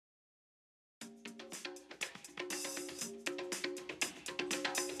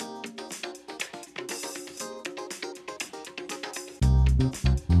Hey,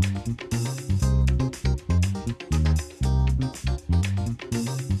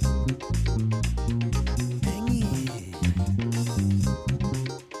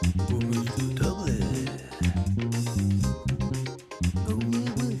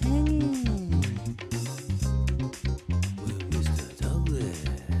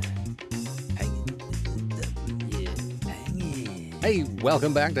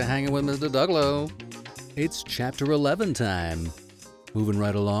 welcome back to Hanging with Mr. Douglo. It's chapter 11 time. Moving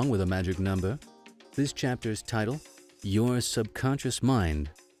right along with a magic number. This chapter's title, Your Subconscious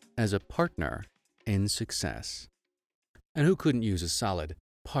Mind as a Partner in Success. And who couldn't use a solid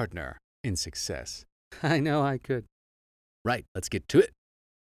partner in success? I know I could. Right, let's get to it.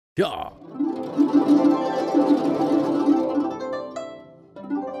 Yeah.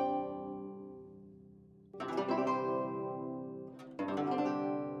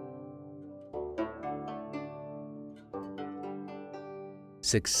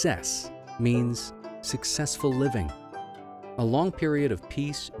 Success means successful living. A long period of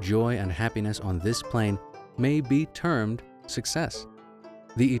peace, joy, and happiness on this plane may be termed success.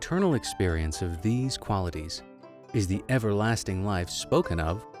 The eternal experience of these qualities is the everlasting life spoken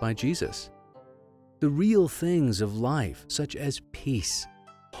of by Jesus. The real things of life, such as peace,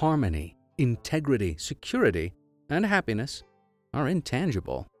 harmony, integrity, security, and happiness, are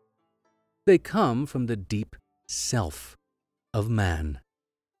intangible. They come from the deep self of man.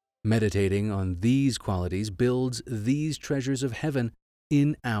 Meditating on these qualities builds these treasures of heaven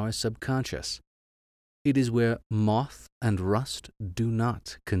in our subconscious. It is where moth and rust do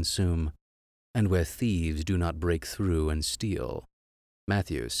not consume, and where thieves do not break through and steal.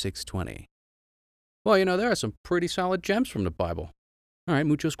 Matthew 6:20. Well, there are some pretty solid gems from the Bible. All right,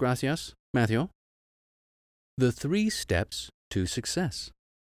 muchas gracias, Matthew. The 3 steps to success.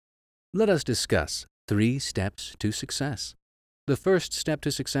 Let us discuss 3 steps to success. The first step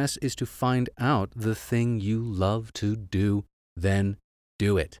to success is to find out the thing you love to do, then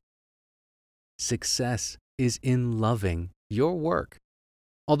do it. Success is in loving your work.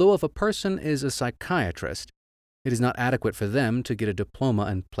 Although if a person is a psychiatrist, it is not adequate for them to get a diploma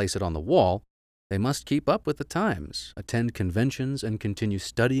and place it on the wall. They must keep up with the times, attend conventions, and continue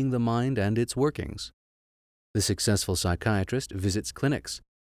studying the mind and its workings. The successful psychiatrist visits clinics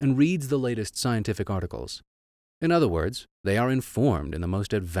and reads the latest scientific articles. In other words, they are informed in the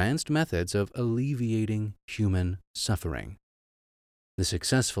most advanced methods of alleviating human suffering. The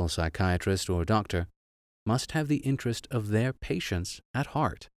successful psychiatrist or doctor must have the interest of their patients at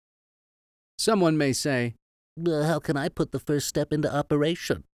heart. Someone may say, How can I put the first step into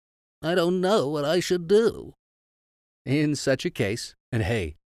operation? I don't know what I should do. In such a case, and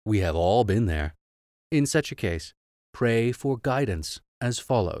hey, we have all been there. In such a case, pray for guidance as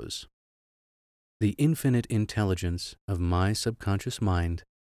follows. The infinite intelligence of my subconscious mind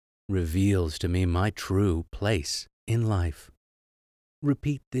reveals to me my true place in life.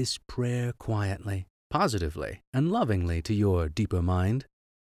 Repeat this prayer quietly, positively, and lovingly to your deeper mind.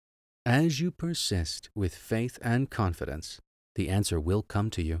 As you persist with faith and confidence, the answer will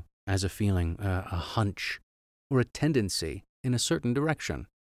come to you as a feeling, a hunch, or a tendency in a certain direction.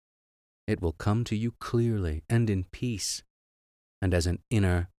 It will come to you clearly and in peace, and as an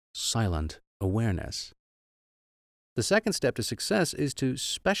inner, silent awareness. The second step to success is to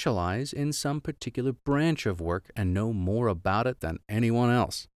specialize in some particular branch of work and know more about it than anyone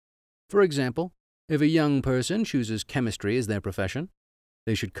else. For example, if a young person chooses chemistry as their profession,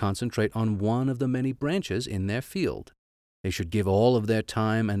 they should concentrate on one of the many branches in their field. They should give all of their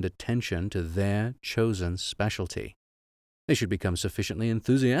time and attention to their chosen specialty. They should become sufficiently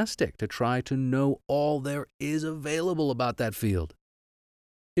enthusiastic to try to know all there is available about that field.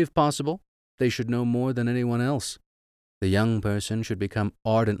 If possible, they should know more than anyone else. The young person should become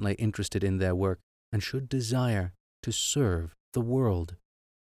ardently interested in their work and should desire to serve the world.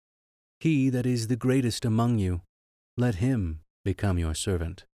 He that is the greatest among you, let him become your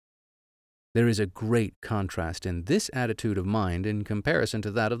servant. There is a great contrast in this attitude of mind in comparison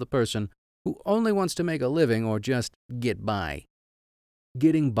to that of the person who only wants to make a living or just get by.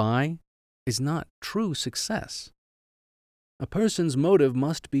 Getting by is not true success. A person's motive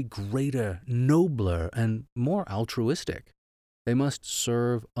must be greater, nobler, and more altruistic. They must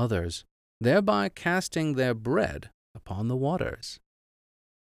serve others, thereby casting their bread upon the waters.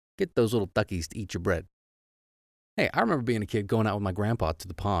 Get those little duckies to eat your bread. Hey, I remember being a kid going out with my grandpa to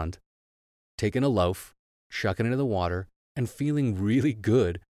the pond, taking a loaf, chucking it into the water, and feeling really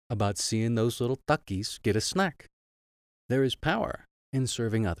good about seeing those little duckies get a snack. There is power in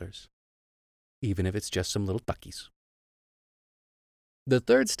serving others, even if it's just some little duckies. The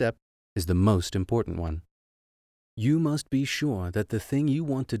third step is the most important one. you must be sure that the thing you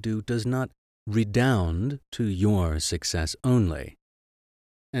want to do does not redound to your success only.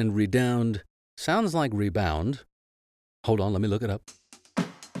 And redound sounds like rebound. Hold on, let me look it up.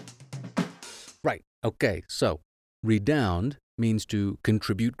 Right, okay, so redound means to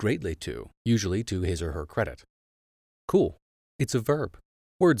contribute greatly to, usually to his or her credit. Cool, it's a verb.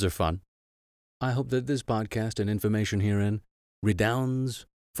 Words are fun. I hope that this podcast and information herein redounds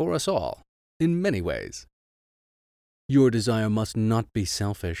for us all in many ways. Your desire must not be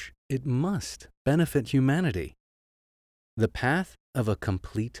selfish. It must benefit humanity. The path of a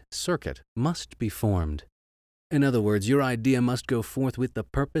complete circuit must be formed. In other words, your idea must go forth with the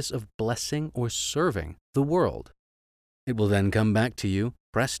purpose of blessing or serving the world. It will then come back to you,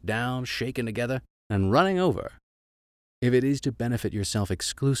 pressed down, shaken together, and running over. If it is to benefit yourself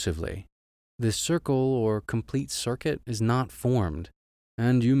exclusively, the circle or complete circuit is not formed,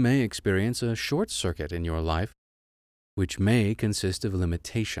 and you may experience a short circuit in your life, which may consist of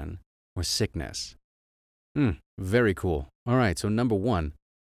limitation or sickness. Very cool. All right, so number 1,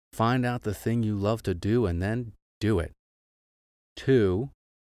 find out the thing you love to do and then do it. 2,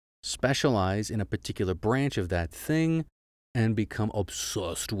 specialize in a particular branch of that thing and become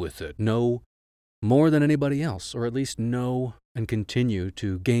obsessed with it. Know more than anybody else, or at least know and continue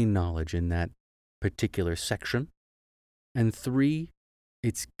to gain knowledge in that particular section. And 3,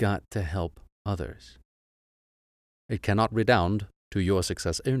 it's got to help others. It cannot redound to your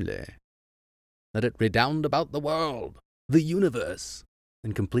success only. Let it redound about the world, the universe,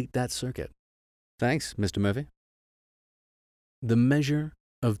 and complete that circuit. Thanks, Mr. Murphy. The measure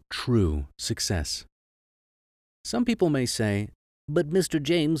of true success. Some people may say, But Mr.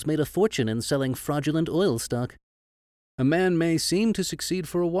 James made a fortune in selling fraudulent oil stock. a man may seem to succeed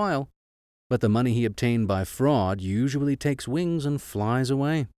for a while, but the money he obtained by fraud usually takes wings and flies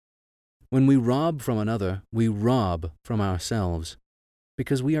away. When we rob from another, we rob from ourselves,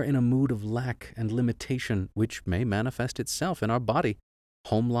 because we are in a mood of lack and limitation which may manifest itself in our body,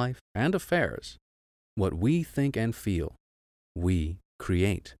 home life, and affairs. What we think and feel, we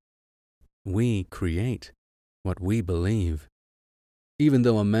create. We create what we believe. Even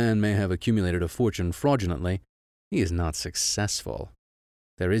though a man may have accumulated a fortune fraudulently, he is not successful.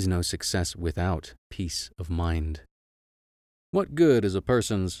 There is no success without peace of mind. What good is a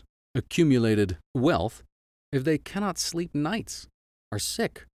person's accumulated wealth if they cannot sleep nights, are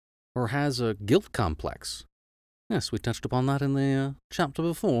sick, or has a guilt complex? Yes, we touched upon that in the chapter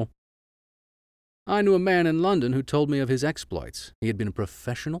before. I knew a man in London who told me of his exploits. He had been a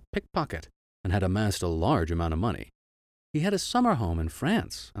professional pickpocket and had amassed a large amount of money. He had a summer home in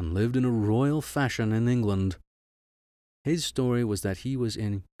France and lived in a royal fashion in England. His story was that he was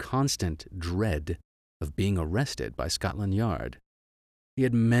in constant dread of being arrested by Scotland Yard. He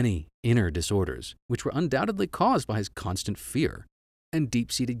had many inner disorders, which were undoubtedly caused by his constant fear and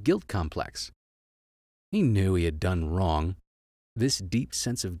deep-seated guilt complex. He knew he had done wrong. This deep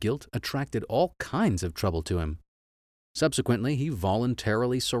sense of guilt attracted all kinds of trouble to him. Subsequently, he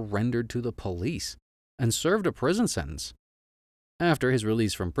voluntarily surrendered to the police and served a prison sentence. After his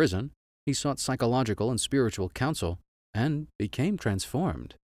release from prison, he sought psychological and spiritual counsel and became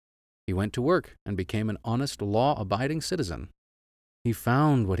transformed. He went to work and became an honest, law-abiding citizen. He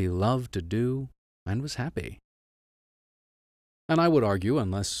found what he loved to do and was happy. And I would argue,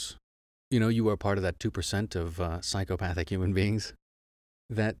 unless, you are part of that 2% of psychopathic human beings,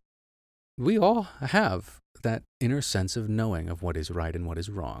 that we all have that inner sense of knowing of what is right and what is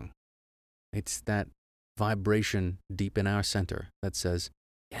wrong. It's that vibration deep in our center that says,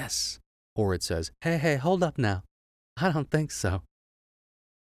 yes, or it says, hey, hold up now. I don't think so.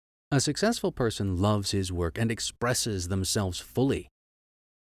 A successful person loves his work and expresses themselves fully.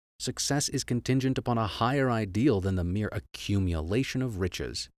 Success is contingent upon a higher ideal than the mere accumulation of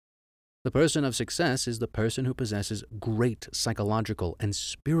riches. The person of success is the person who possesses great psychological and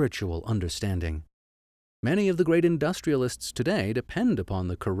spiritual understanding. Many of the great industrialists today depend upon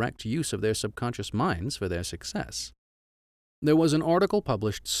the correct use of their subconscious minds for their success. There was an article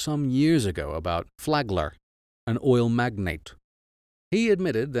published some years ago about Flagler, an oil magnate. He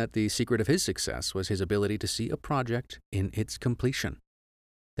admitted that the secret of his success was his ability to see a project in its completion.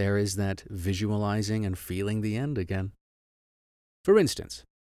 There is that visualizing and feeling the end again. For instance,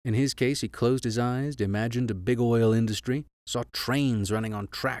 in his case, he closed his eyes, imagined a big oil industry, saw trains running on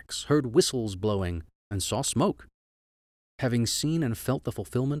tracks, heard whistles blowing, and saw smoke. Having seen and felt the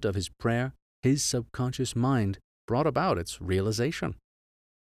fulfillment of his prayer, his subconscious mind brought about its realization.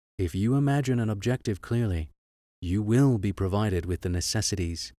 If you imagine an objective clearly, you will be provided with the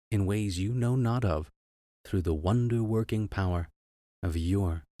necessities in ways you know not of through the wonder-working power of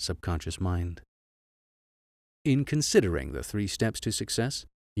your subconscious mind. In considering the 3 steps to success,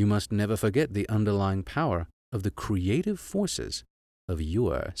 you must never forget the underlying power of the creative forces of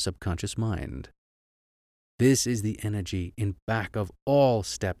your subconscious mind. This is the energy in back of all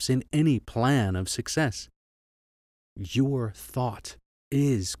steps in any plan of success. Your thought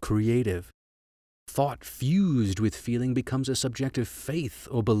is creative. Thought fused with feeling becomes a subjective faith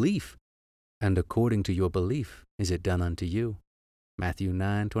or belief. And according to your belief is it done unto you. Matthew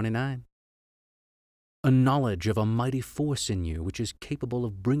 9:29. A knowledge of a mighty force in you which is capable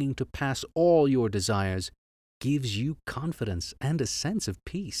of bringing to pass all your desires gives you confidence and a sense of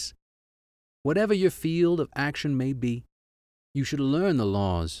peace. Whatever your field of action may be, you should learn the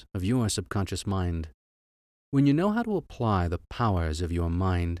laws of your subconscious mind. When you know how to apply the powers of your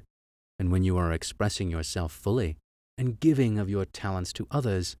mind, and when you are expressing yourself fully and giving of your talents to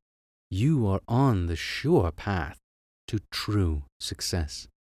others, you are on the sure path to true success.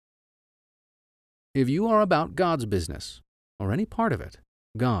 If you are about God's business, or any part of it,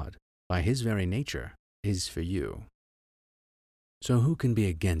 God, by His very nature, is for you. So who can be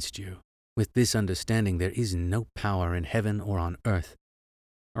against you? With this understanding, there is no power in heaven or on earth,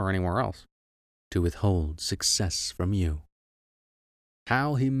 or anywhere else, to withhold success from you.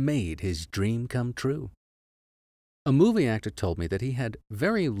 How he made his dream come true. A movie actor told me that he had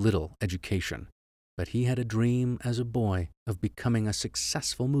very little education, but he had a dream as a boy of becoming a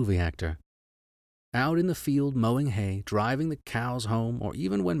successful movie actor. Out in the field mowing hay, driving the cows home, or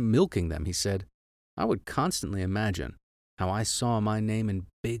even when milking them, he said, I would constantly imagine how I saw my name in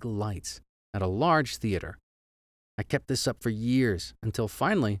big lights at a large theater. I kept this up for years until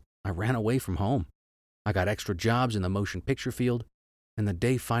finally I ran away from home. I got extra jobs in the motion picture field, and the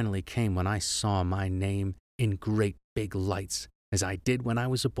day finally came when I saw my name in great big lights as I did when I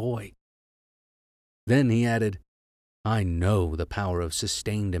was a boy. Then he added, I know the power of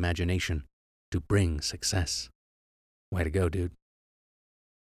sustained imagination to bring success. Way to go, dude.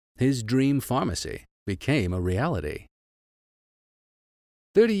 His dream pharmacy became a reality.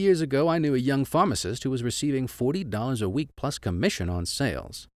 30 years ago, I knew a young pharmacist who was receiving $40 a week plus commission on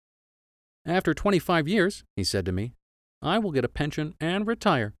sales. After 25 years, he said to me, I will get a pension and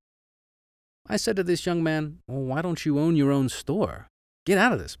retire. I said to this young man, well, why don't you own your own store? Get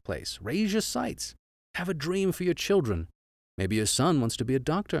out of this place. Raise your sights. Have a dream for your children. Maybe your son wants to be a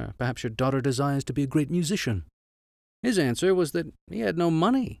doctor. Perhaps your daughter desires to be a great musician. His answer was that he had no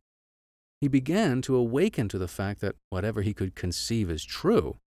money. He began to awaken to the fact that whatever he could conceive as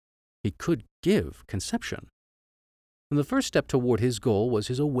true, he could give conception. And the first step toward his goal was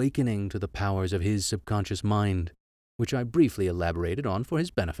his awakening to the powers of his subconscious mind, which I briefly elaborated on for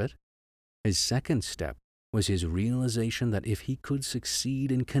his benefit. His second step was his realization that if he could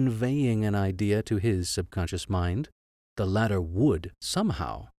succeed in conveying an idea to his subconscious mind, the latter would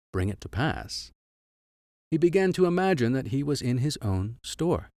somehow bring it to pass. He began to imagine that he was in his own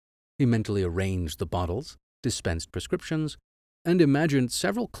store. He mentally arranged the bottles, dispensed prescriptions, and imagined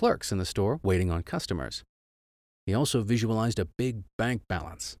several clerks in the store waiting on customers. He also visualized a big bank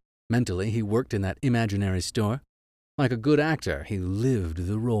balance. Mentally, he worked in that imaginary store. Like a good actor, he lived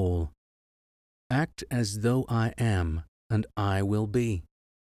the role. Act as though I am, and I will be.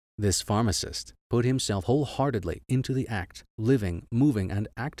 This pharmacist put himself wholeheartedly into the act, living, moving, and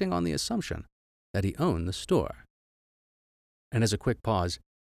acting on the assumption that he owned the store. And as a quick pause,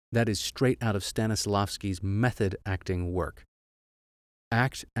 that is straight out of Stanislavski's method acting work.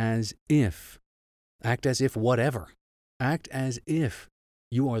 Act as if. Act as if whatever. Act as if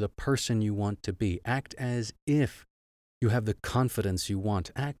you are the person you want to be. Act as if you have the confidence you want.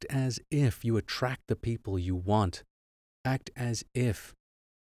 Act as if you attract the people you want. Act as if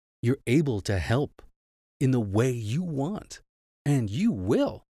you're able to help in the way you want. And you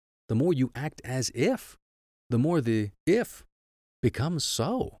will. The more you act as if, the more the if becomes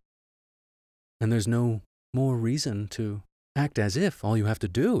so. And there's no more reason to act as if. All you have to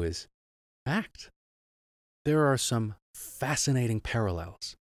do is act. There are some fascinating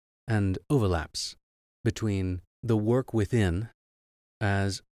parallels and overlaps between the work within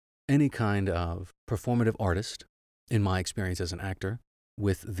as any kind of performative artist, in my experience as an actor,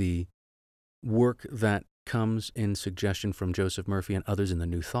 with the work that comes in suggestion from Joseph Murphy and others in the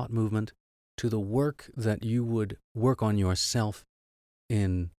New Thought movement, to the work that you would work on yourself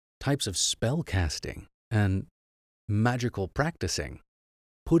in types of spell casting and magical practicing,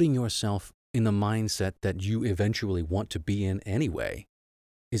 putting yourself in the mindset that you eventually want to be in anyway,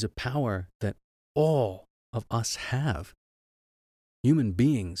 is a power that all of us have. Human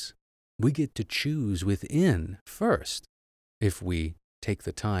beings, we get to choose within first, if we take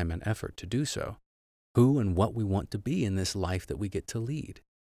the time and effort to do so, who and what we want to be in this life that we get to lead.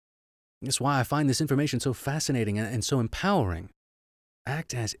 That's why I find this information so fascinating and so empowering.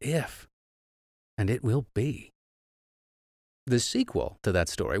 Act as if, and it will be. The sequel to that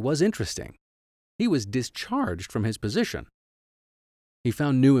story was interesting. He was discharged from his position. He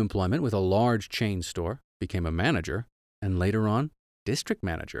found new employment with a large chain store, became a manager, and later on, district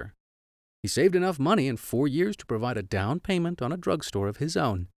manager. He saved enough money in 4 years to provide a down payment on a drugstore of his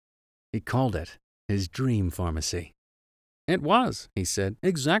own. He called it his dream pharmacy. It was, he said,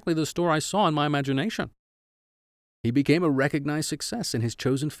 exactly the store I saw in my imagination. He became a recognized success in his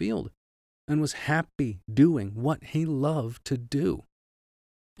chosen field and was happy doing what he loved to do.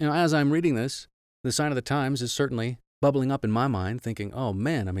 As I'm reading this, the sign of the times is certainly bubbling up in my mind, thinking, oh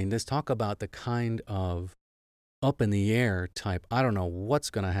man, let's talk about the kind of up in the air type, I don't know what's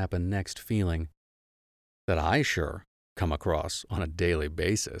going to happen next feeling that I sure come across on a daily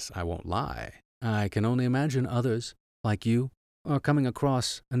basis, I won't lie. I can only imagine others, like you, are coming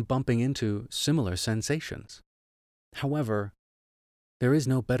across and bumping into similar sensations. However, there is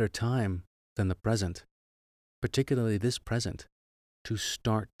no better time than the present, particularly this present, to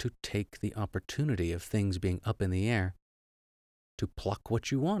start to take the opportunity of things being up in the air, to pluck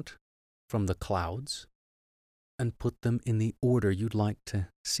what you want from the clouds and put them in the order you'd like to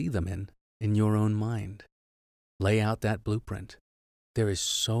see them in your own mind. Lay out that blueprint. There is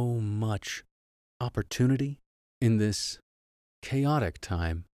so much opportunity in this chaotic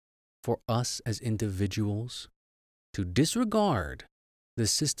time for us as individuals to disregard the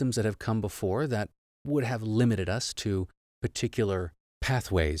systems that have come before that would have limited us to particular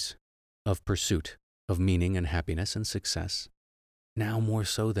pathways of pursuit of meaning and happiness and success. Now more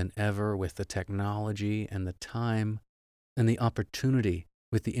so than ever, with the technology and the time and the opportunity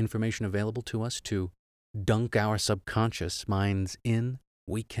with the information available to us to dunk our subconscious minds in,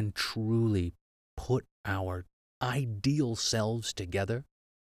 we can truly put our ideal selves together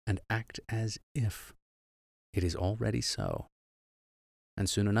and act as if it is already so. And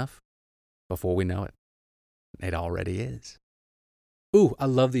soon enough, before we know it, it already is. Ooh, I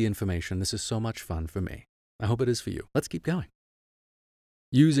love the information. This is so much fun for me. I hope it is for you. Let's keep going.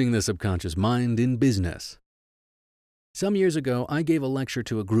 Using the subconscious mind in business. Some years ago, I gave a lecture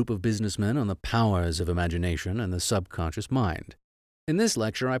to a group of businessmen on the powers of imagination and the subconscious mind. In this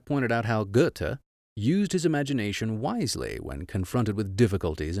lecture, I pointed out how Goethe used his imagination wisely when confronted with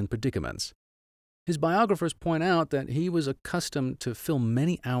difficulties and predicaments. His biographers point out that he was accustomed to fill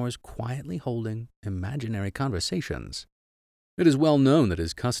many hours quietly holding imaginary conversations. It is well known that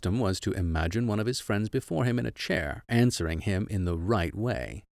his custom was to imagine one of his friends before him in a chair, answering him in the right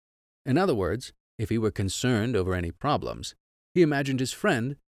way. In other words, if he were concerned over any problems, he imagined his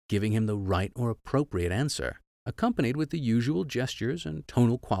friend giving him the right or appropriate answer, accompanied with the usual gestures and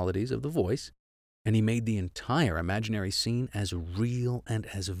tonal qualities of the voice, and he made the entire imaginary scene as real and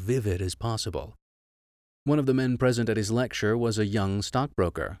as vivid as possible. One of the men present at his lecture was a young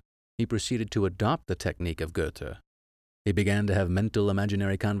stockbroker. He proceeded to adopt the technique of Goethe. He began to have mental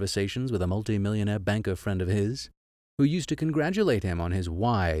imaginary conversations with a multimillionaire banker friend of his, who used to congratulate him on his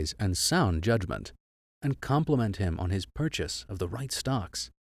wise and sound judgment and compliment him on his purchase of the right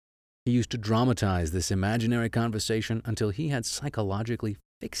stocks. He used to dramatize this imaginary conversation until he had psychologically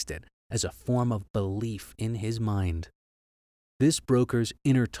fixed it as a form of belief in his mind. This broker's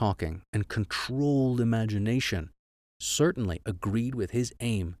inner talking and controlled imagination certainly agreed with his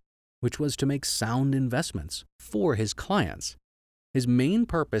aim, which was to make sound investments for his clients. His main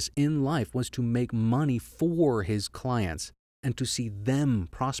purpose in life was to make money for his clients and to see them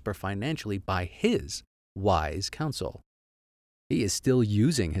prosper financially by his wise counsel. He is still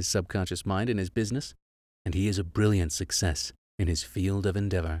using his subconscious mind in his business, and he is a brilliant success in his field of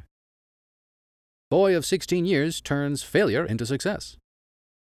endeavor. Boy of 16 years turns failure into success.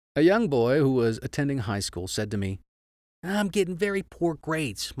 A young boy who was attending high school said to me, "I'm getting very poor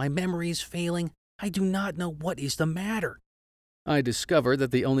grades. My memory is failing. I do not know what is the matter." I discovered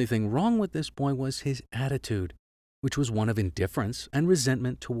that the only thing wrong with this boy was his attitude, which was one of indifference and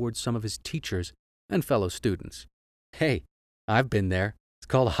resentment towards some of his teachers and fellow students. Hey, I've been there. It's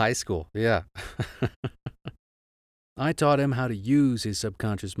called high school, yeah. I taught him how to use his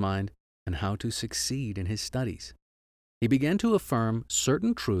subconscious mind and how to succeed in his studies. He began to affirm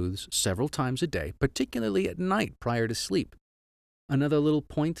certain truths several times a day, particularly at night prior to sleep. Another little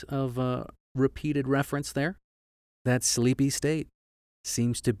point of repeated reference there. That sleepy state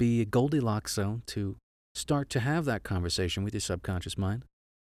seems to be a Goldilocks zone to start to have that conversation with your subconscious mind.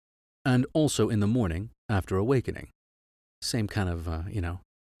 And also in the morning after awakening. Same kind of,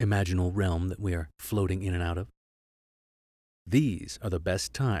 imaginal realm that we are floating in and out of. These are the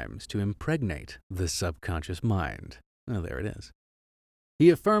best times to impregnate the subconscious mind. Oh, there it is. He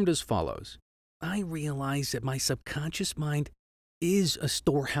affirmed as follows: I realize that my subconscious mind is a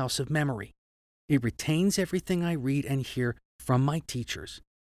storehouse of memory. It retains everything I read and hear from my teachers.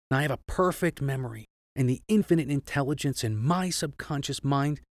 I have a perfect memory, and the infinite intelligence in my subconscious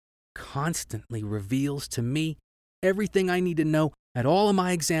mind constantly reveals to me everything I need to know at all of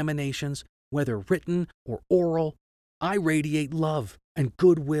my examinations, whether written or oral. I radiate love and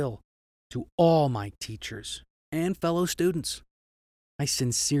goodwill to all my teachers and fellow students. I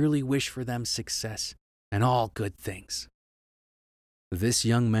sincerely wish for them success and all good things. This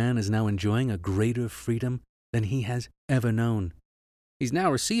young man is now enjoying a greater freedom than he has ever known. He's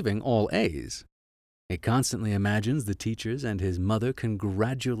now receiving all A's. He constantly imagines the teachers and his mother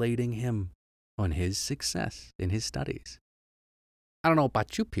congratulating him on his success in his studies. I don't know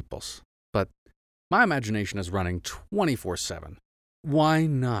about you peoples, but my imagination is running 24/7. Why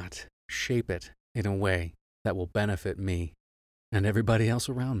not shape it in a way that will benefit me and everybody else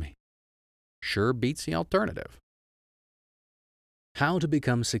around me? Sure beats the alternative. How to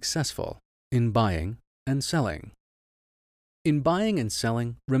become successful in buying and selling. In buying and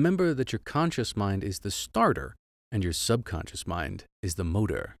selling, remember that your conscious mind is the starter and your subconscious mind is the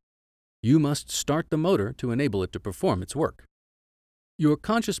motor. You must start the motor to enable it to perform its work. Your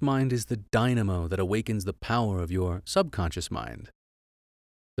conscious mind is the dynamo that awakens the power of your subconscious mind.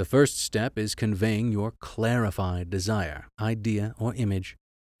 The first step is conveying your clarified desire, idea, or image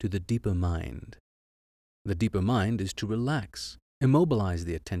to the deeper mind. The deeper mind is to relax, immobilize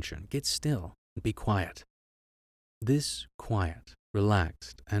the attention, get still, and be quiet. This quiet,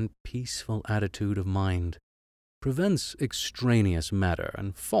 relaxed, and peaceful attitude of mind prevents extraneous matter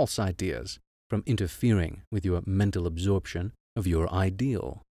and false ideas from interfering with your mental absorption of your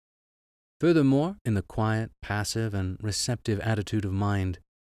ideal. Furthermore, in the quiet, passive, and receptive attitude of mind,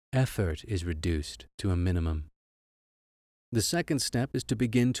 effort is reduced to a minimum. The second step is to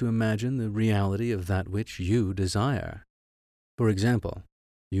begin to imagine the reality of that which you desire. For example,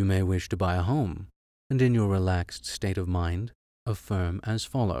 you may wish to buy a home, and in your relaxed state of mind, affirm as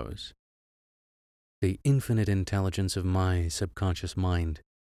follows: the infinite intelligence of my subconscious mind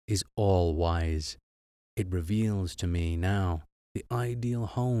is all-wise. It reveals to me now the ideal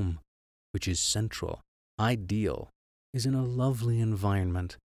home, which is central, ideal, is in a lovely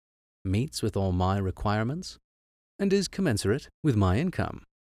environment, meets with all my requirements, and is commensurate with my income.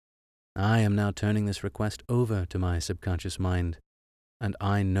 I am now turning this request over to my subconscious mind, and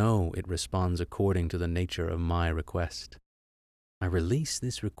I know it responds according to the nature of my request. I release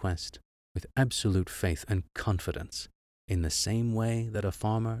this request with absolute faith and confidence, in the same way that a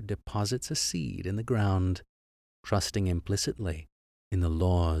farmer deposits a seed in the ground, trusting implicitly in the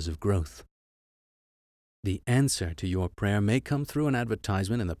laws of growth. The answer to your prayer may come through an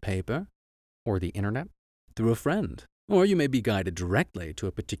advertisement in the paper or the internet, through a friend, or you may be guided directly to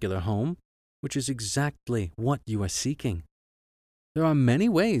a particular home, which is exactly what you are seeking. There are many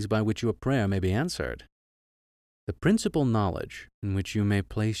ways by which your prayer may be answered. The principal knowledge in which you may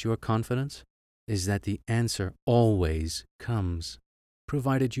place your confidence is that the answer always comes,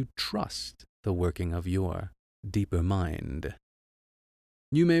 provided you trust the working of your deeper mind.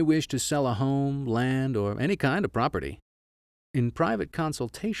 You may wish to sell a home, land, or any kind of property. In private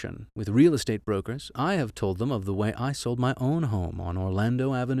consultation with real estate brokers, I have told them of the way I sold my own home on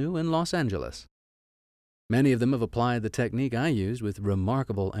Orlando Avenue in Los Angeles. Many of them have applied the technique I used with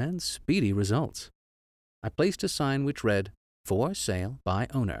remarkable and speedy results. I placed a sign which read, "For sale by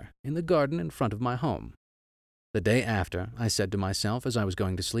owner," in the garden in front of my home. The day after, I said to myself as I was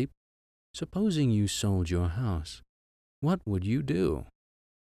going to sleep, "Supposing you sold your house, what would you do?"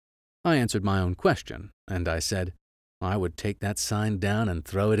 I answered my own question, and I said, I would take that sign down and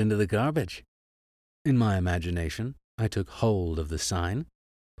throw it into the garbage. In my imagination, I took hold of the sign,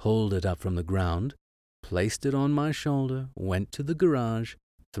 pulled it up from the ground, placed it on my shoulder, went to the garage,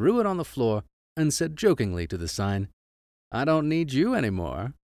 threw it on the floor, and said jokingly to the sign, "I don't need you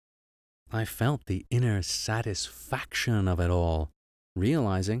anymore." I felt the inner satisfaction of it all,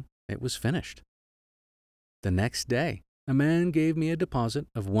 realizing it was finished. The next day, a man gave me a deposit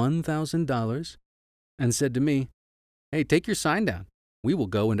of $1,000 and said to me, "Hey, take your sign down. We will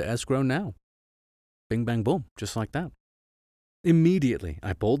go into escrow now." Bing, bang, boom, just like that. Immediately,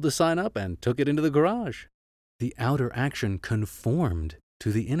 I pulled the sign up and took it into the garage. The outer action conformed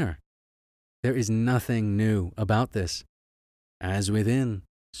to the inner. There is nothing new about this. As within,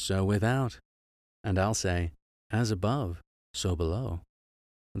 so without. And I'll say, as above, so below.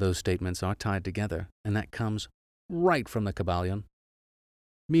 Those statements are tied together, and that comes right from the Kybalion.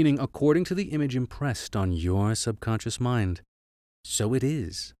 Meaning, according to the image impressed on your subconscious mind, so it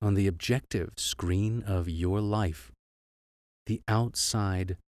is on the objective screen of your life. the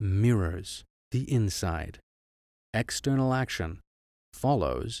outside mirrors the inside. External action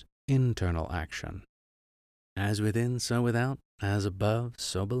follows internal action. As within, so without, as above,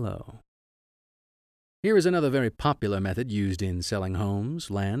 so below. Here is another very popular method used in selling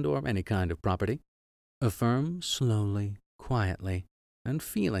homes, land, or any kind of property. Affirm slowly, quietly, and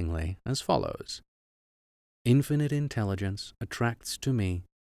feelingly as follows. Infinite intelligence attracts to me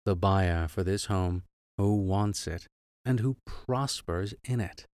the buyer for this home who wants it and who prospers in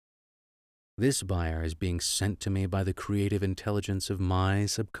it. This buyer is being sent to me by the creative intelligence of my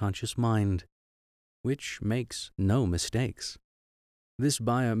subconscious mind, which makes no mistakes. This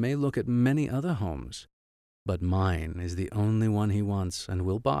buyer may look at many other homes, but mine is the only one he wants and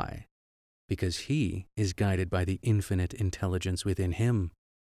will buy, because he is guided by the infinite intelligence within him.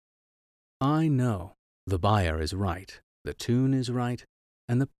 I know the buyer is right, the tune is right,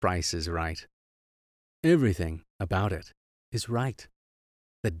 and the price is right. Everything about it is right.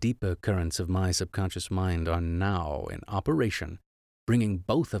 The deeper currents of my subconscious mind are now in operation, bringing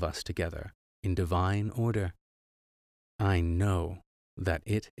both of us together in divine order. I know that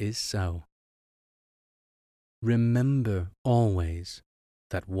it is so. Remember always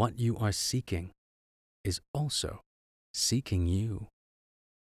that what you are seeking is also seeking you.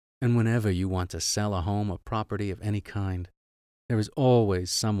 And whenever you want to sell a home or property of any kind, there is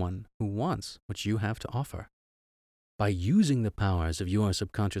always someone who wants what you have to offer. By using the powers of your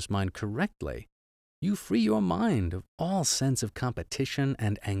subconscious mind correctly, you free your mind of all sense of competition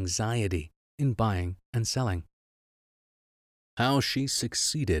and anxiety in buying and selling. How she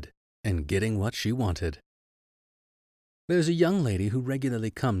succeeded in getting what she wanted. There's a young lady who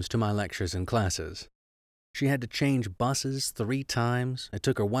regularly comes to my lectures and classes. She had to change buses 3 times. It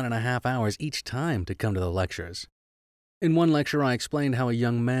took her 1.5 hours each time to come to the lectures. In one lecture, I explained how a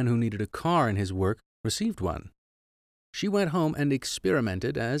young man who needed a car in his work received one. She went home and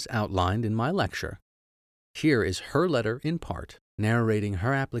experimented as outlined in my lecture. Here is her letter in part, narrating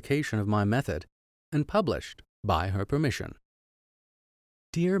her application of my method and published by her permission.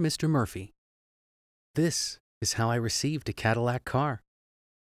 Dear Mr. Murphy, this is how I received a Cadillac car.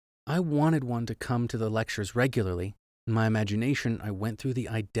 I wanted one to come to the lectures regularly. In my imagination, I went through the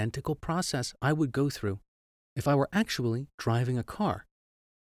identical process I would go through if I were actually driving a car.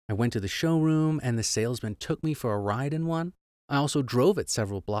 I went to the showroom and the salesman took me for a ride in one. I also drove it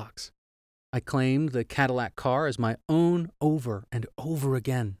several blocks. I claimed the Cadillac car as my own over and over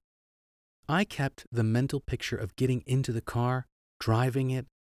again. I kept the mental picture of getting into the car, driving it,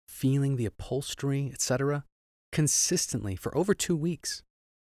 feeling the upholstery, etc., consistently for over 2 weeks.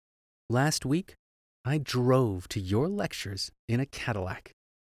 Last week, I drove to your lectures in a Cadillac.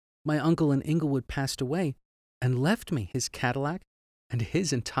 My uncle in Inglewood passed away and left me his Cadillac and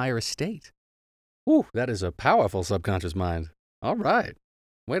his entire estate. Whew, that is a powerful subconscious mind. All right.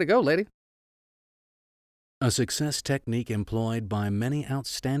 Way to go, lady. A success technique employed by many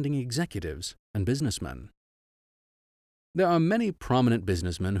outstanding executives and businessmen. There are many prominent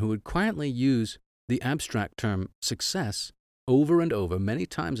businessmen who would quietly use the abstract term success over and over many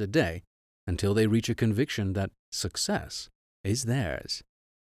times a day until they reach a conviction that success is theirs.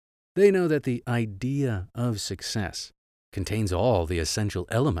 They know that the idea of success contains all the essential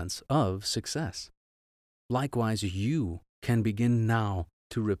elements of success. Likewise, you can begin now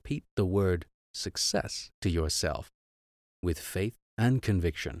to repeat the word success to yourself with faith and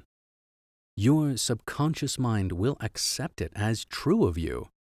conviction. Your subconscious mind will accept it as true of you,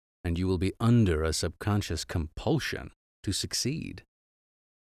 and you will be under a subconscious compulsion to succeed.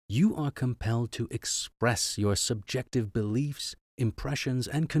 You are compelled to express your subjective beliefs, impressions,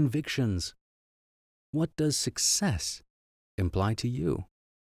 and convictions. What does success imply to you?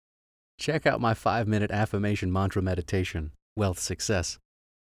 Check out my 5-minute affirmation mantra meditation, Wealth Success.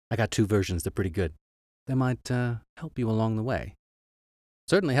 I got 2 versions, they're pretty good. They might help you along the way.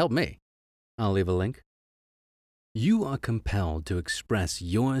 Certainly help me. I'll leave a link. You are compelled to express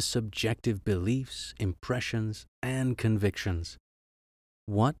your subjective beliefs, impressions, and convictions.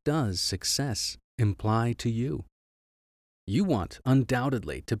 What does success imply to you? You want,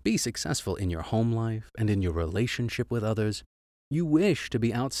 undoubtedly, to be successful in your home life and in your relationship with others. You wish to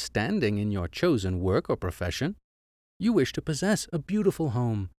be outstanding in your chosen work or profession. You wish to possess a beautiful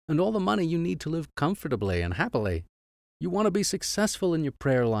home and all the money you need to live comfortably and happily. You want to be successful in your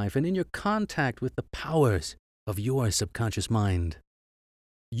prayer life and in your contact with the powers of your subconscious mind.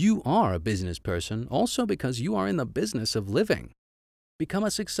 You are a business person also because you are in the business of living. Become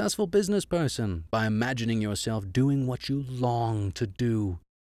a successful business person by imagining yourself doing what you long to do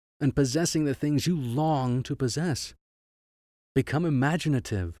and possessing the things you long to possess. Become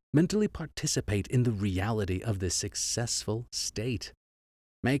imaginative. Mentally participate in the reality of this successful state.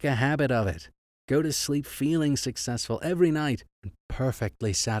 Make a habit of it. Go to sleep feeling successful every night and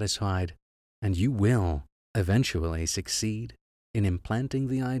perfectly satisfied. And you will eventually succeed in implanting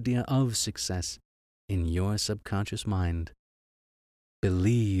the idea of success in your subconscious mind.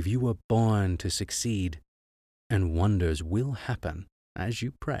 Believe you were born to succeed, and wonders will happen as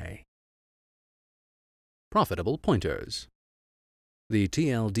you pray. Profitable pointers. The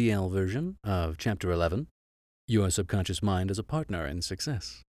TLDL version of Chapter 11, Your Subconscious Mind as a Partner in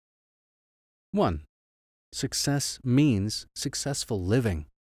Success. 1. Success means successful living.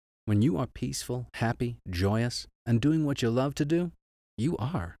 When you are peaceful, happy, joyous, and doing what you love to do, you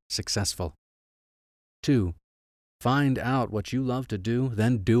are successful. 2. Find out what you love to do,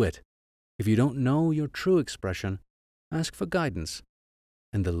 then do it. If you don't know your true expression, ask for guidance,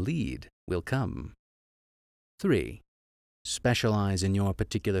 and the lead will come. 3. Specialize in your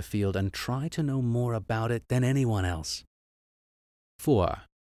particular field and try to know more about it than anyone else. 4.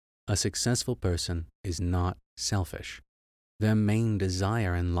 A successful person is not selfish. Their main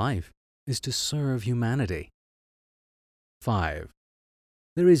desire in life is to serve humanity. 5.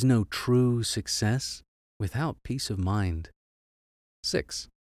 There is no true success without peace of mind. 6.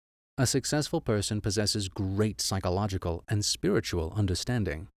 A successful person possesses great psychological and spiritual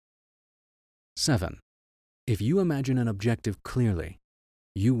understanding. 7. If you imagine an objective clearly,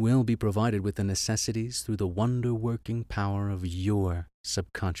 you will be provided with the necessities through the wonder-working power of your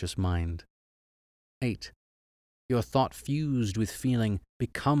subconscious mind. 8. Your thought fused with feeling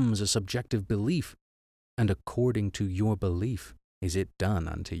becomes a subjective belief, and according to your belief is it done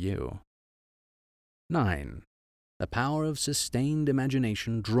unto you. 9. The power of sustained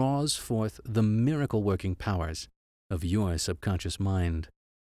imagination draws forth the miracle-working powers of your subconscious mind.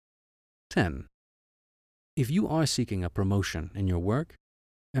 10. If you are seeking a promotion in your work,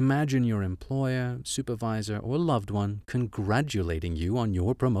 imagine your employer, supervisor, or loved one congratulating you on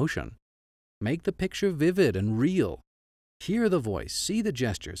your promotion. Make the picture vivid and real. Hear the voice, see the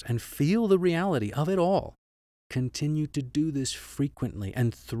gestures, and feel the reality of it all. Continue to do this frequently,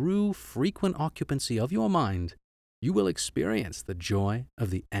 and through frequent occupancy of your mind, you will experience the joy of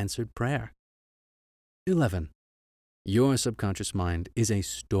the answered prayer. 11. Your subconscious mind is a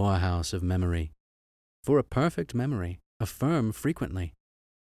storehouse of memory. For a perfect memory, affirm frequently,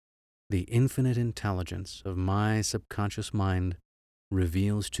 the infinite intelligence of my subconscious mind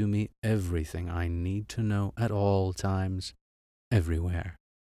reveals to me everything I need to know at all times, everywhere.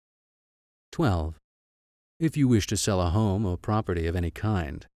 12. If you wish to sell a home or property of any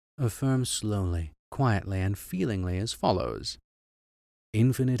kind, affirm slowly, quietly, and feelingly as follows.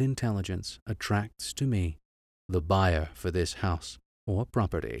 Infinite intelligence attracts to me the buyer for this house or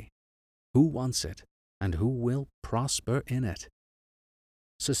property. Who wants it and who will prosper in it?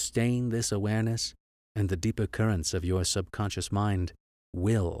 Sustain this awareness, and the deeper currents of your subconscious mind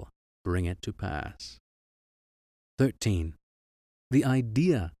will bring it to pass. 13. The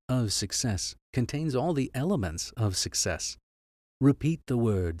idea of success contains all the elements of success. Repeat the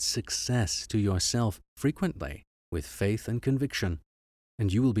word success to yourself frequently with faith and conviction,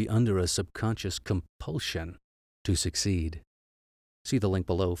 and you will be under a subconscious compulsion to succeed. See the link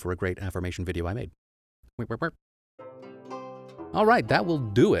below for a great affirmation video I made. All right, that will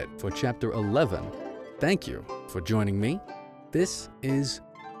do it for Chapter 11. Thank you for joining me. This is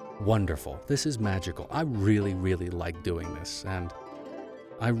wonderful. This is magical. I really, really like doing this, and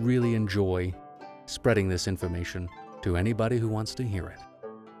I really enjoy spreading this information to anybody who wants to hear it.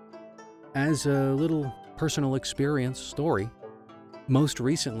 As a little personal experience story, most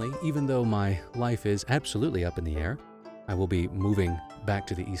recently, even though my life is absolutely up in the air, I will be moving back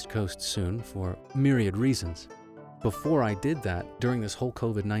to the East Coast soon for myriad reasons. Before I did that, during this whole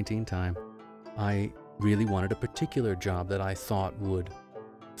COVID-19 time, I really wanted a particular job that I thought would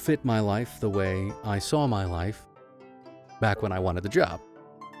fit my life the way I saw my life back when I wanted the job.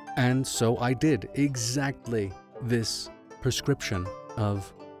 And so I did exactly this prescription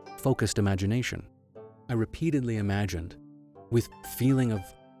of focused imagination. I repeatedly imagined with feeling of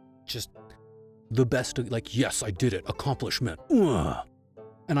just the best, like, yes, I did it, accomplishment. Ugh.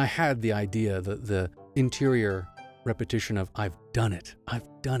 And I had the idea, the interior repetition of I've done it,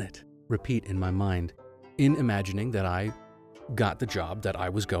 repeat in my mind, in imagining that I got the job that I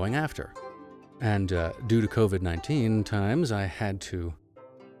was going after. And due to COVID-19 times, I had to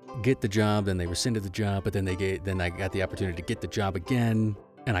get the job, then they rescinded the job, but then I got the opportunity to get the job again,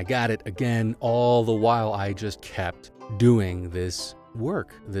 and I got it again. All the while, I just kept doing this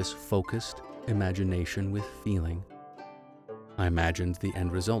work, this focused imagination with feeling. I imagined the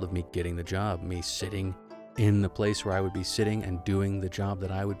end result of me getting the job, me sitting in the place where I would be sitting and doing the job that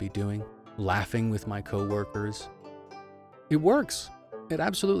I would be doing, laughing with my coworkers. It works. It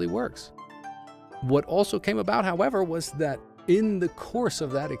absolutely works. What also came about, however, was that in the course of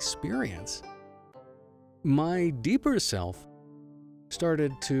that experience, my deeper self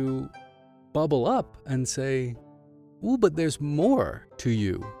started to bubble up and say, "Ooh, but there's more to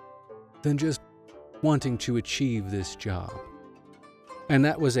you than just wanting to achieve this job." And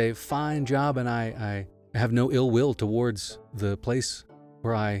that was a fine job, and I have no ill will towards the place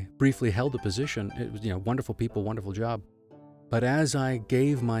where I briefly held a position. It was, wonderful people, wonderful job. But as I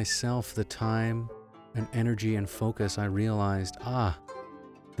gave myself the time and energy and focus, I realized,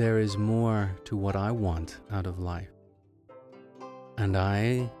 there is more to what I want out of life. And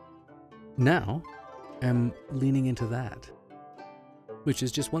I now am leaning into that, which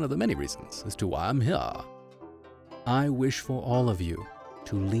is just one of the many reasons as to why I'm here. I wish for all of you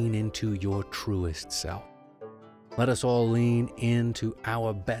to lean into your truest self. Let us all lean into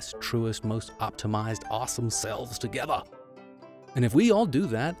our best, truest, most optimized, awesome selves together. And if we all do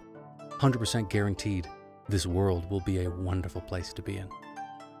that, 100% guaranteed, this world will be a wonderful place to be in.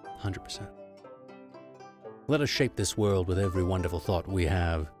 100%. Let us shape this world with every wonderful thought we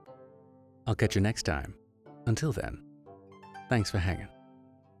have. I'll catch you next time. Until then, thanks for hanging.